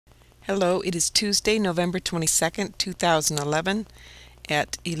Hello, it is Tuesday, November 22nd, 2011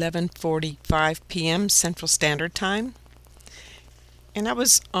 at 11:45 p.m. Central Standard Time. And I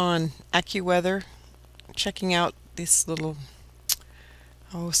was on Accuweather checking out this little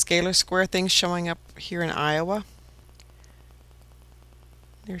scalar square thing showing up here in Iowa.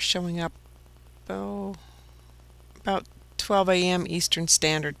 They're showing up about 12 a.m. Eastern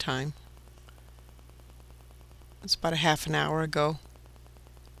Standard Time. It's about a half an hour ago.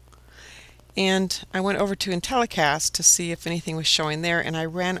 And I went over to Intellicast to see if anything was showing there, and I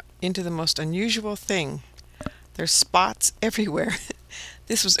ran into the most unusual thing. There's spots everywhere.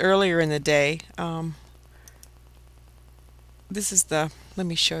 This was earlier in the day. Let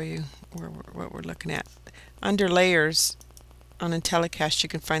me show you what we're looking at. Under layers on Intellicast, you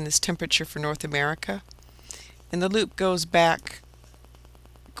can find this temperature for North America. And the loop goes back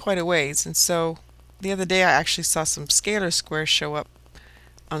quite a ways. And so the other day I actually saw some scalar squares show up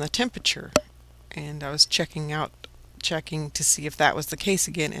on the temperature, and I was checking to see if that was the case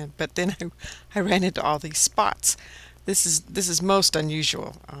again, but then I ran into all these spots. This is most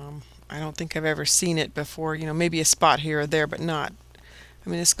unusual. I don't think I've ever seen it before. Maybe a spot here or there, but not.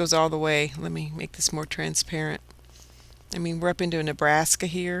 This goes all the way. Let me make this more transparent. We're up into Nebraska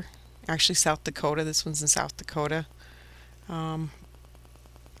here, actually South Dakota. This one's in South Dakota.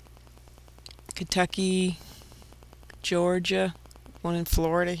 Kentucky, Georgia, one in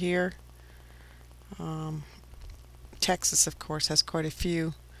Florida here. Texas, of course, has quite a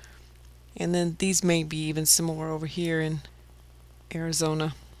few. And then these may be even similar over here in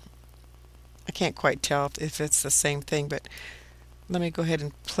Arizona. I can't quite tell if it's the same thing, but let me go ahead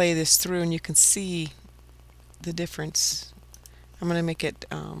and play this through and you can see the difference. I'm going to make it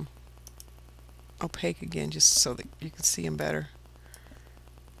opaque again just so that you can see them better.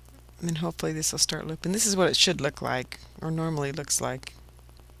 And then hopefully this will start looping. This is what it should look like, or normally looks like.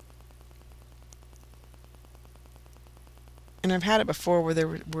 And I've had it before where there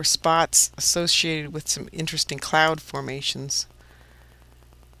were spots associated with some interesting cloud formations.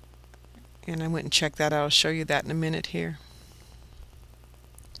 And I went and checked that out. I'll show you that in a minute here.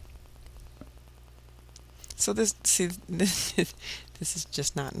 So this is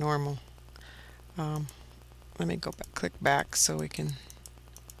just not normal. Let me go back, click back so we can.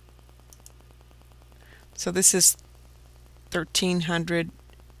 So this is 1300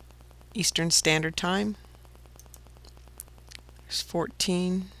 Eastern Standard Time. There's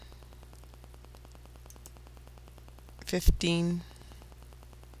 14, 15,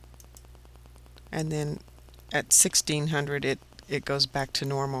 and then at 1600 it goes back to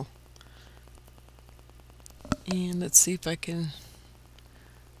normal. And let's see if I can.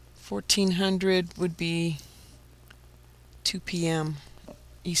 1400 would be 2 p.m.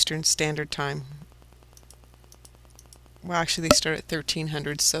 Eastern Standard Time. Well, actually they start at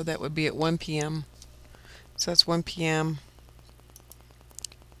 1300, so that would be at 1 p.m. So that's 1 p.m.,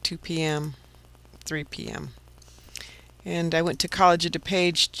 2 p.m., 3 p.m. And I went to College of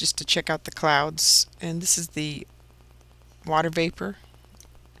DuPage just to check out the clouds, and this is the water vapor.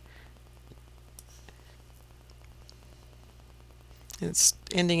 It's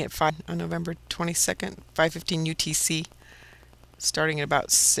ending at 5 on November 22nd, 5:15 UTC, starting at about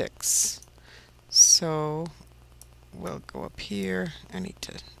 6. So we'll go up here. I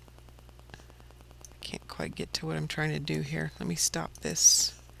can't quite get to what I'm trying to do here. Let me stop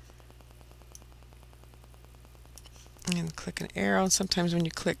this. And click an arrow. And sometimes when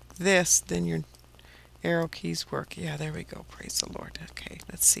you click this, then your arrow keys work. Yeah, there we go. Praise the Lord. Okay,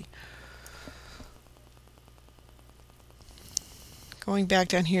 let's see. Going back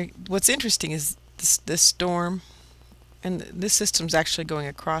down here, what's interesting is this storm, and this system's actually going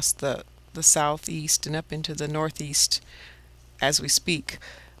across the southeast and up into the northeast as we speak.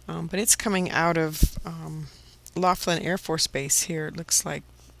 But it's coming out of Laughlin Air Force Base here, it looks like.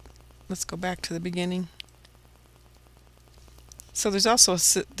 Let's go back to the beginning. So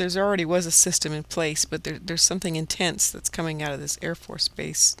there's already was a system in place, but there's something intense that's coming out of this Air Force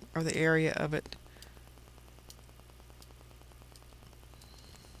Base, or the area of it.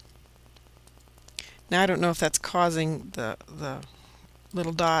 Now I don't know if that's causing the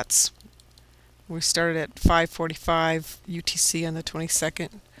little dots. We started at 5:45 UTC on the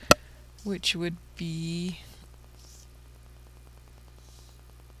 22nd, which would be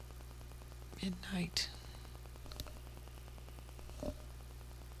midnight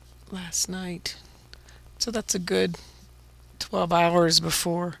last night. So that's a good 12 hours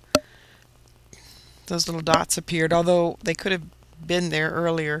before those little dots appeared, although they could have been there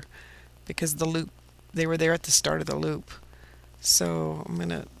earlier because the loop, they were there at the start of the loop. So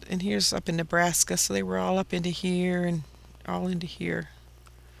and here's up in Nebraska, so they were all up into here and all into here.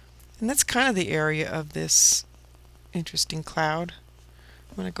 And that's kind of the area of this interesting cloud.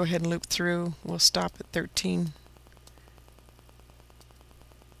 I'm going to go ahead and loop through. We'll stop at 13.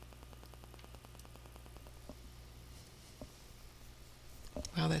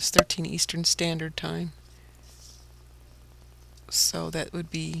 Wow, that's 13 Eastern Standard Time. So that would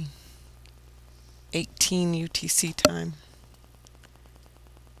be 18 UTC time.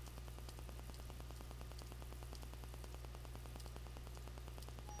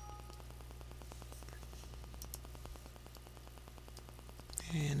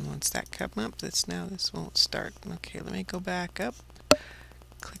 And once that comes up, this won't start. Okay, let me go back up.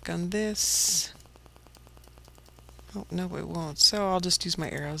 Click on this. Oh, no, it won't. So I'll just use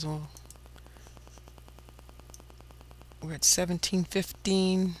my arrows. We're at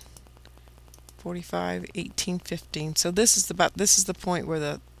 17:15, 45, 18:15. So this is the point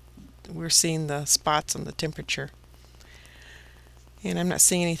where we're seeing the spots on the temperature. And I'm not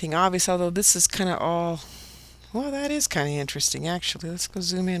seeing anything obvious, although this is kind of all. Well, that is kind of interesting, actually. Let's go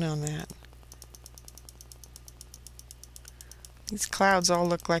zoom in on that. These clouds all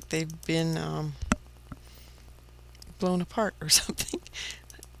look like they've been blown apart or something.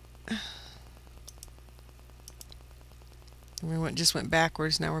 We just went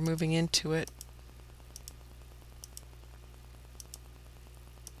backwards. Now we're moving into it.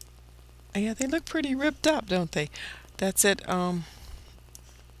 Yeah, they look pretty ripped up, don't they? That's it. I'm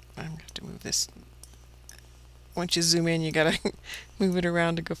going to have to move this. Once you zoom in, you got to move it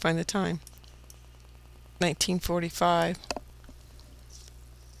around to go find the time. 1945.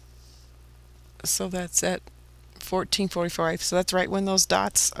 So that's at 14:45. So that's right when those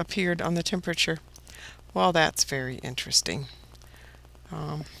dots appeared on the temperature. Well, that's very interesting.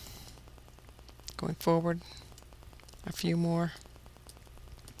 Going forward, a few more.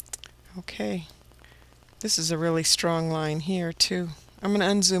 Okay. This is a really strong line here, too. I'm going to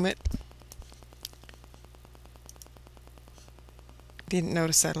unzoom it. Didn't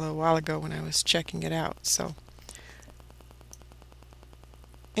notice that a little while ago when I was checking it out.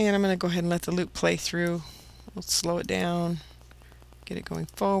 And I'm going to go ahead and let the loop play through. We'll slow it down, get it going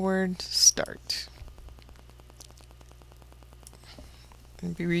forward, start.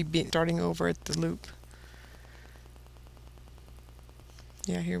 And be starting over at the loop.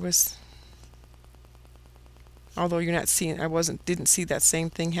 Yeah, here was. Although you're not seeing, didn't see that same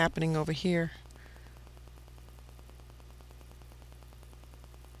thing happening over here.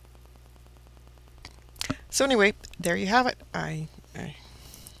 So anyway, there you have it. That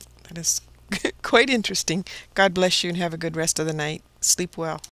is quite interesting. God bless you and have a good rest of the night. Sleep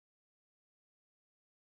well.